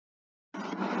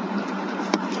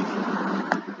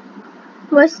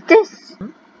What's this?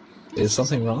 Is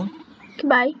something wrong?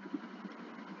 Goodbye.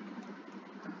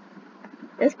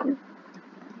 That's cool.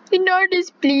 Ignore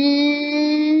this,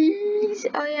 please.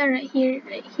 Oh yeah, right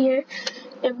here.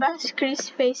 The best Chris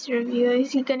face review.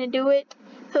 Is he gonna do it?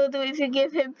 He'll do it if you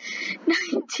give him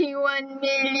 91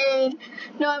 million.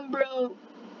 No, I'm broke.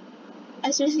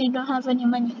 I seriously don't have any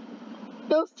money.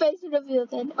 No face reveal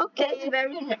then. Okay. That's a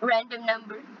very random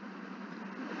number.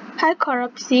 Hi,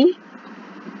 Corrupsy.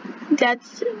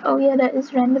 That's. Oh yeah, that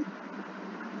is random.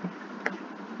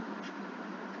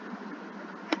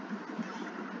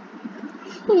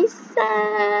 He's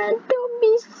sad. Don't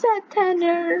be sad,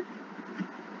 Tanner.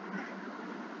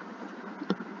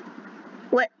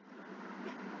 What?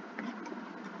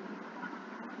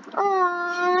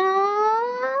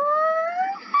 Aww.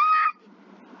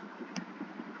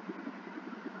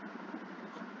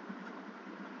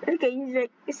 Okay, he's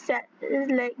like sad.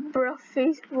 It's like bro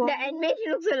face. The animation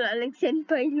looks a lot like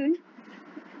Senpai.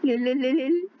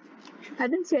 I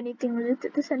don't see anything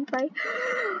related to Senpai.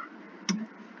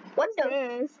 What's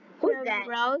this? Who's that?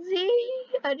 Rousey?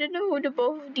 I don't know who the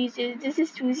both of these is. This is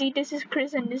Susie, this is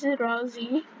Chris, and this is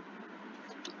Rousey.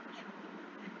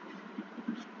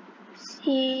 You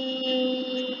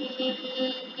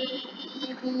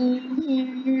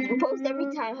post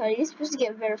every time, honey. You're supposed to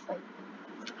get verified.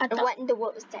 What in the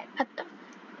world is that?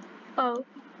 Oh.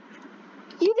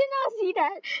 You did not see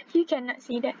that. You cannot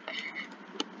see that.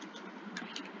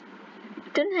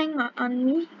 Don't hang on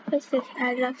me. It says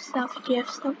I love self. Do you have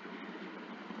self?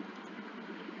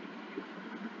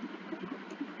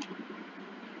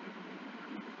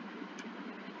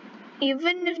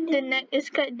 Even if the neck is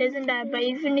cut, it doesn't die. But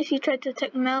even if you try to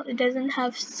take melt, it doesn't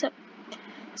have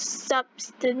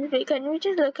substance. Wait, can we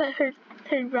just look at her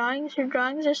drawings? Her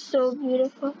drawings are so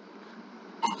beautiful.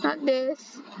 Not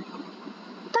this.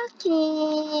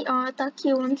 Taki! Oh,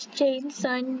 Taki wants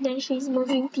chainsaw and then she's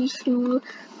moving tissue.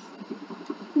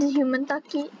 The human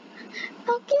Taki.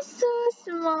 Taki's so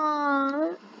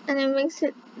small. And it makes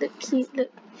it look cute,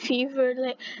 look fever.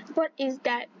 Like, what is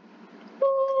that?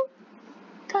 Oh,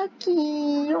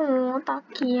 Taki. Oh,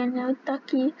 Taki. And now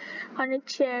Taki on a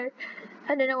chair.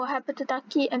 I don't know what happened to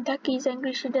Taki. And Taki is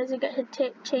angry she doesn't get her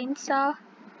chainsaw.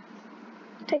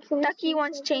 Taki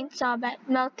wants chainsaw back.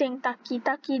 Melting Taki.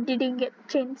 Taki didn't get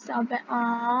chainsaw back.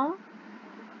 Aww.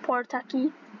 Poor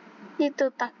Taki.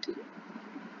 Little Taki.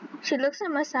 She looks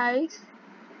like my size.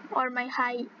 Or my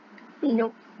height.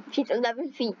 Nope. She's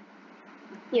 11 feet.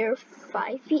 You're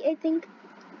 5 feet, I think.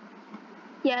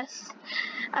 Yes.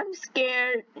 I'm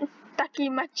scared. Taki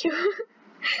macho.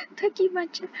 Taki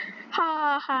macho.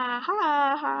 Ha ha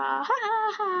ha ha ha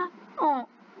ha ha. Oh.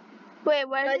 Wait,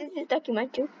 where this is Taki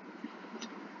macho.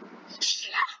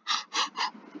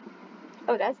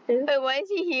 Oh, that's the. Wait, why is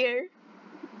he here?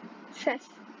 Sus.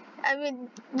 I mean,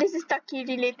 this is Taki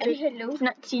related. Hello.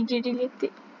 Not CG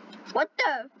related. What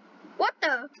the? What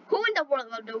the? Who in the world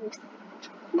are those?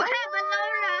 What happened,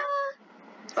 Laura?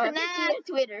 Oh, Snap.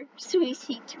 Twitter.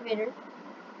 Sweetie Twitter.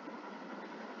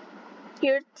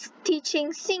 You're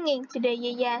teaching singing today,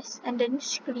 yes. And then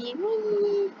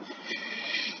screaming.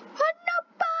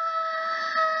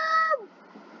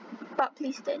 Bob,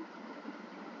 please then.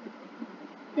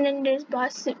 And then there's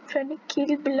Bossip trying to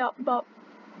kill Bob.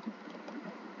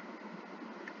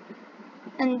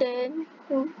 And then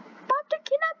Bob the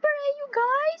kidnapper, hey you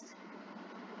guys!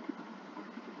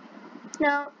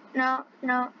 No.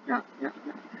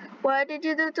 What did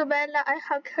you do to Bella? I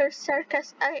hug her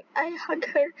I hug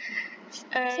her.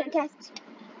 Sarcastic.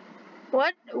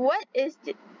 What is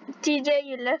the TJ?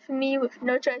 You left me with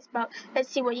no choice, Bob. Let's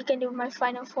see what you can do with my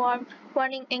final form.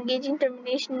 Warning: engaging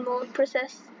termination mode.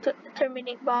 Process to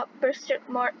terminate Bob. Berserk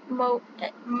mode.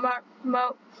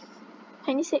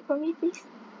 Can you say it for me, please?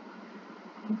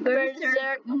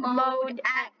 Berserk mode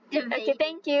activated. Okay,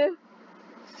 thank you.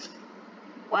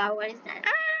 Wow, what is that?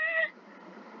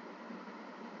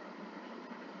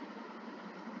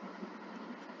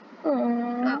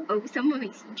 Uh-oh, someone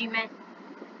makes you mad.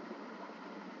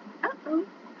 Uh-oh.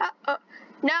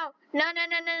 No.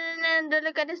 Don't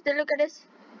look at this.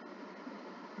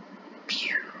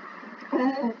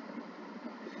 Oh.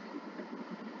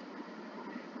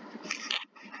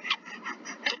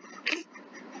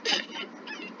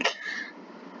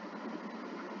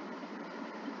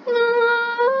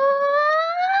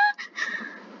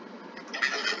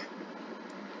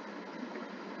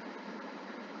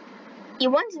 You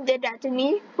once did that to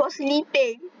me while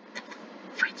sleeping.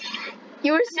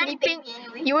 You were sleeping.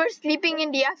 You were sleeping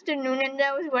in the afternoon, and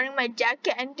I was wearing my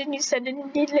jacket, and then you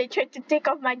suddenly tried to take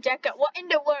off my jacket. What in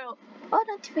the world? Oh,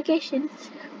 notifications.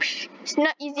 It's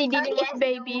not easy dealing with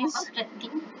babies.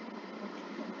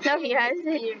 No, he has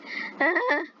it.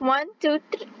 1, 2,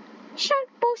 3. Shark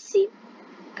pussy.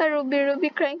 Ruby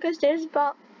crying because there's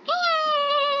Bob.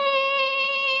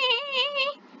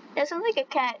 That sounds like a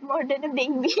cat more than a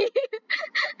baby.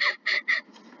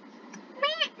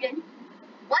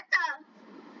 What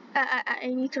the? I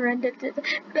need to run that.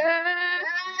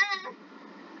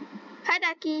 Hi,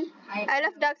 Ducky. I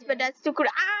love ducks, but that's too cool.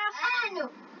 No.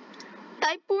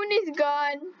 Typhoon is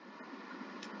gone.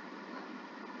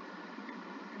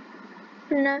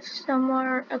 FNAF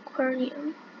Summer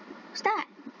Aquarium. What's that?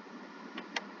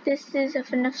 This is a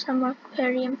FNAF Summer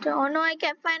Aquarium too. Oh no, I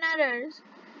can't find others.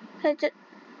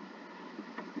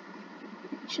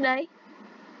 Should I?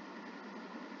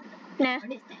 Nah.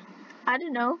 What is that? I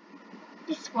don't know.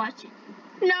 Just watch it.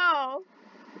 No.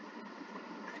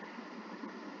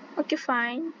 Okay,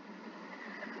 fine.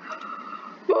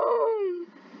 Boom.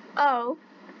 Oh.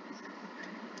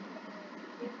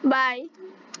 Bye.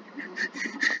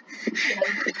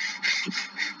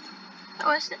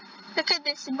 Look at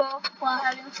this ball while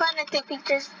having fun. I take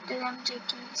pictures to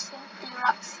MJKs, the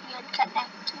Roxy and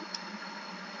Kaneki.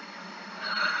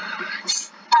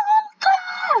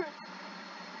 Stalker!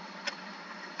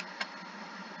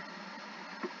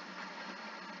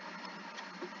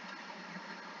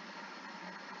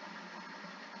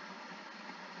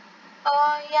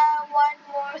 Oh yeah, one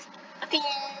more thing.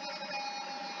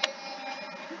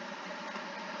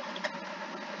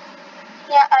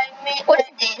 Yeah, I made. What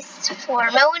is this for?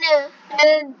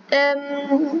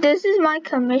 This is my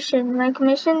commission. My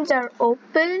commissions are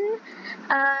open,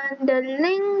 and the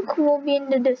link will be in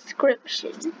the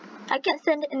description. I can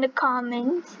send it in the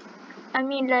comments. I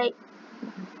mean, like,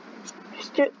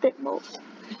 restricted mode.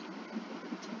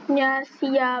 Yeah,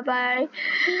 see ya, bye.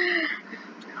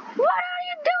 What are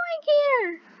you doing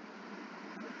here?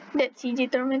 That's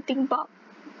CJ tormenting Bob.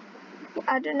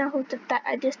 I don't know who to tag.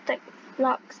 I just tagged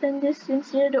Flux and this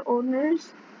since they're the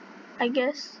owners, I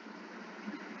guess.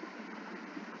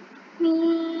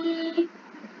 Me.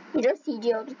 You don't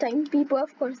CJ all the time. People,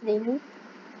 of course, they do.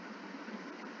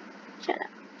 Shut up.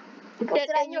 You posted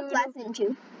That on your you class, do. didn't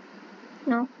you?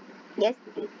 No, Yes,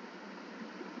 you did.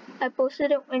 I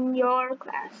posted it in your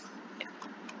class.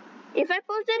 If I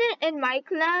posted it in my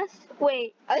class,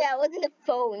 wait, Oh yeah, it was in the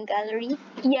phone gallery.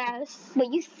 yes.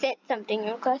 But you said something in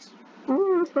your class.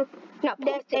 Not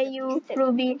That posted. you,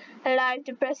 Ruby, alive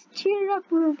to press cheer up.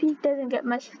 Ruby doesn't get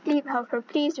much sleep. Help her,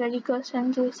 please. Very close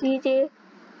friend to CJ.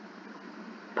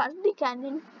 Possibly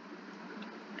canon.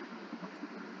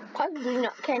 Possibly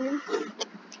not canon.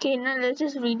 Okay, now let's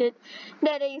just read it.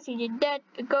 That you CJ dead.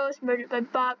 A ghost murdered by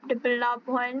Bob, the beloved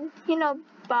one. You know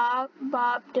Bob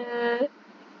the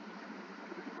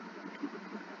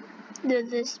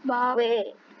this Bob.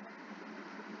 Wait.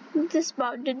 This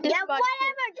Bob. This Yeah, Bob.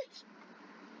 whatever. Just...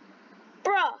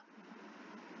 Bruh.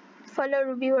 Follow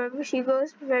Ruby wherever she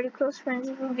goes. Very close friends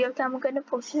with Ruby. Okay, I'm gonna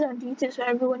post this on YouTube so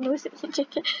everyone knows it.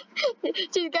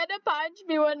 She's gonna punch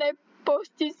me when I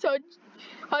post this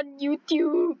on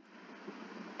YouTube.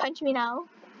 Punch me now.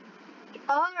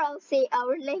 Or I'll say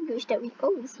our language that we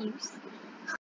always use.